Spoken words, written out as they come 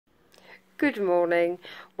Good morning.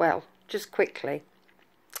 Well, just quickly.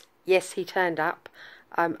 Yes, he turned up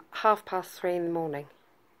 3:30 in the morning.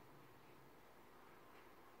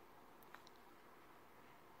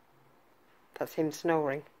 That's him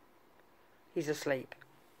snoring. He's asleep.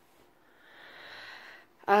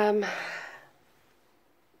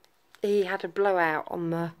 He had a blowout on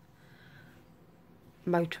the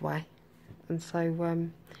motorway, and so he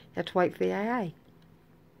had to wait for the AA.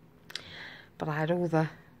 But I had all the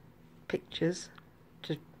pictures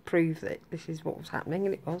to prove that this is what was happening,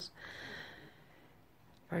 and it was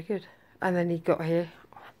very good. And then he got here.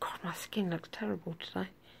 Oh God, my skin looks terrible today.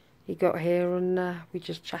 He got here and we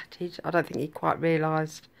just chatted. I don't think he quite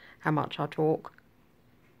realised how much I talk.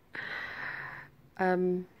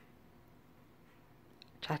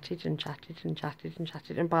 Chatted and chatted and chatted and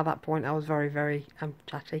chatted, and by that point I was very, very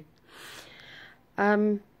chatty.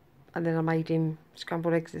 And then I made him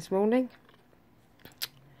scrambled eggs this morning.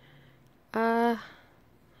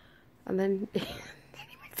 And then he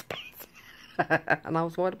went to bed. And I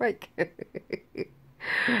was wide awake.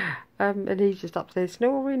 And he's just upstairs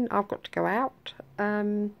snoring. I've got to go out.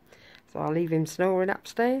 So I'll leave him snoring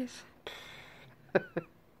upstairs.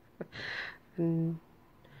 And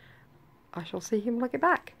I shall see him when I get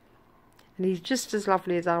back. And he's just as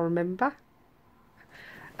lovely as I remember.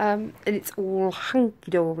 And it's all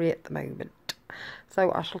hunky-dory at the moment.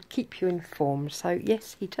 So I shall keep you informed. So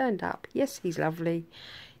yes, he turned up. Yes, he's lovely.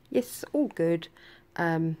 Yes, all good.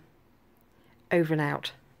 Over and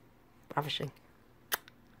out. Ravishing.